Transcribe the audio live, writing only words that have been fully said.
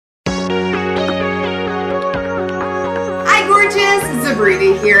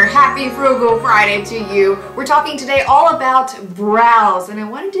Sabrina here. Happy Frugal Friday to you. We're talking today all about brows, and I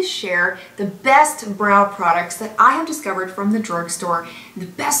wanted to share the best brow products that I have discovered from the drugstore. And the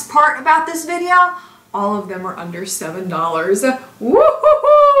best part about this video, all of them are under $7.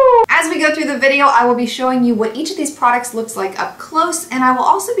 Woohoo! As we go through the video, I will be showing you what each of these products looks like up close, and I will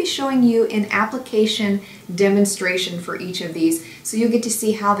also be showing you an application demonstration for each of these, so you'll get to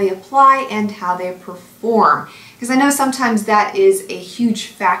see how they apply and how they perform. Because I know sometimes that is a huge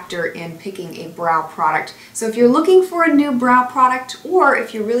factor in picking a brow product. So if you're looking for a new brow product, or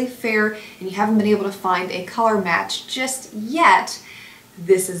if you're really fair and you haven't been able to find a color match just yet,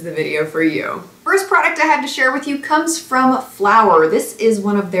 this is the video for you. First product I have to share with you comes from Flower. This is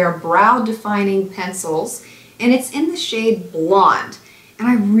one of their brow defining pencils, and it's in the shade Blonde. And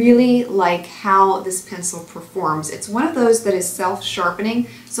I really like how this pencil performs. It's one of those that is self-sharpening,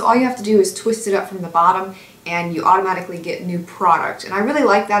 so all you have to do is twist it up from the bottom and you automatically get new product. And I really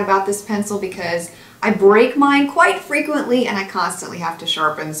like that about this pencil because I break mine quite frequently and I constantly have to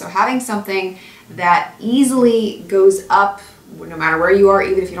sharpen. So having something that easily goes up no matter where you are,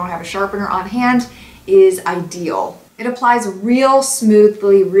 even if you don't have a sharpener on hand, is ideal. It applies real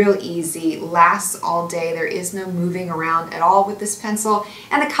smoothly, real easy, lasts all day. There is no moving around at all with this pencil,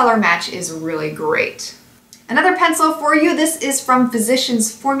 and the color match is really great. Another pencil for you, this is from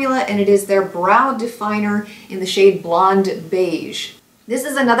Physicians Formula, and it is their brow definer in the shade Blonde-Beige. This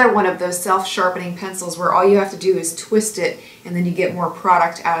is another one of those self-sharpening pencils where all you have to do is twist it and then you get more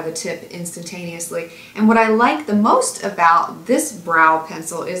product out of the tip instantaneously. And what I like the most about this brow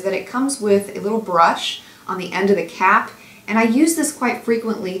pencil is that it comes with a little brush on the end of the cap, and I use this quite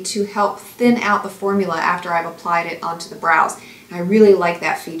frequently to help thin out the formula after I've applied it onto the brows. And I really like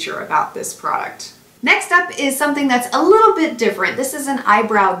that feature about this product. Next up is something that's a little bit different. This is an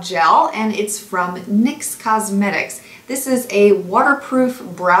eyebrow gel, and it's from NYX Cosmetics. This is a waterproof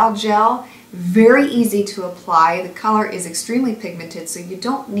brow gel, very easy to apply. The color is extremely pigmented, so you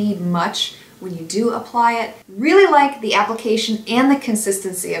don't need much when you do apply it. Really like the application and the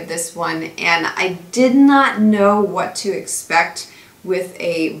consistency of this one, and I did not know what to expect with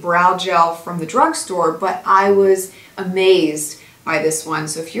a brow gel from the drugstore, but I was amazed by this one.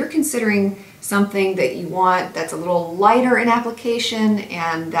 So if you're considering something that you want that's a little lighter in application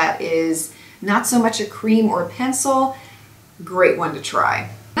and that is not so much a cream or a pencil, great one to try.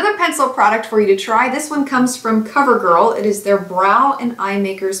 Another pencil product for you to try, this one comes from CoverGirl. It is their Brow and Eye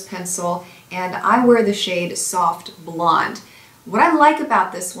Makers pencil, and I wear the shade Soft Blonde. What I like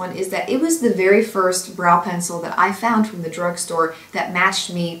about this one is that it was the very first brow pencil that I found from the drugstore that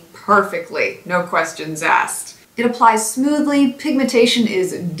matched me perfectly, no questions asked. It applies smoothly, pigmentation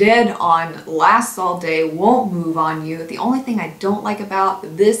is dead on, lasts all day, won't move on you. The only thing I don't like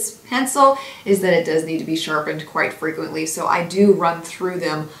about this pencil is that it does need to be sharpened quite frequently, so I do run through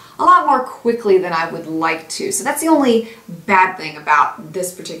them a lot more quickly than I would like to. So that's the only bad thing about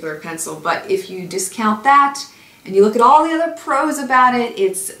this particular pencil, but if you discount that and you look at all the other pros about it,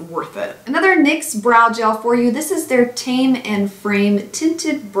 it's worth it. Another NYX brow gel for you. This is their Tame and Frame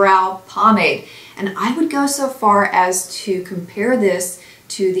Tinted Brow Pomade. And I would go so far as to compare this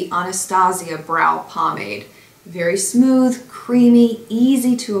to the Anastasia Brow Pomade. Very smooth, creamy,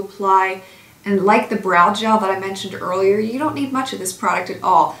 easy to apply, and like the brow gel that I mentioned earlier, you don't need much of this product at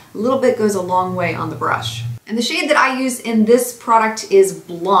all. A little bit goes a long way on the brush. And the shade that I use in this product is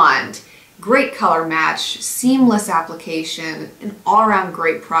Blonde. Great color match, seamless application, an all-around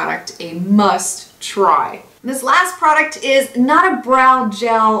great product, a must try. This last product is not a brow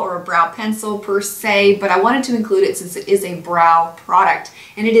gel or a brow pencil per se, but I wanted to include it since it is a brow product.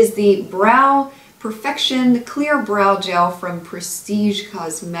 And it is the Brow Perfection Clear Brow Gel from Prestige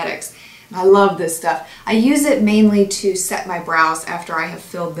Cosmetics. And I love this stuff. I use it mainly to set my brows after I have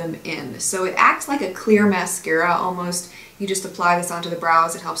filled them in. So it acts like a clear mascara almost. You just apply this onto the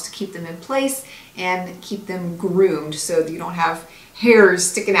brows. It helps to keep them in place and keep them groomed so that you don't have hairs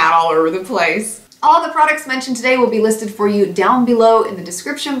sticking out all over the place. All the products mentioned today will be listed for you down below in the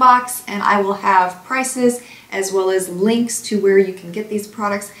description box, and I will have prices as well as links to where you can get these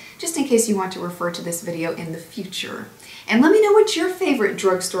products just in case you want to refer to this video in the future. And let me know what your favorite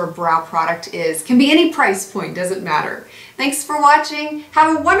drugstore brow product is. Can be any price point, doesn't matter. Thanks for watching.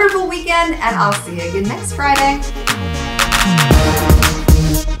 Have a wonderful weekend, and I'll see you again next Friday.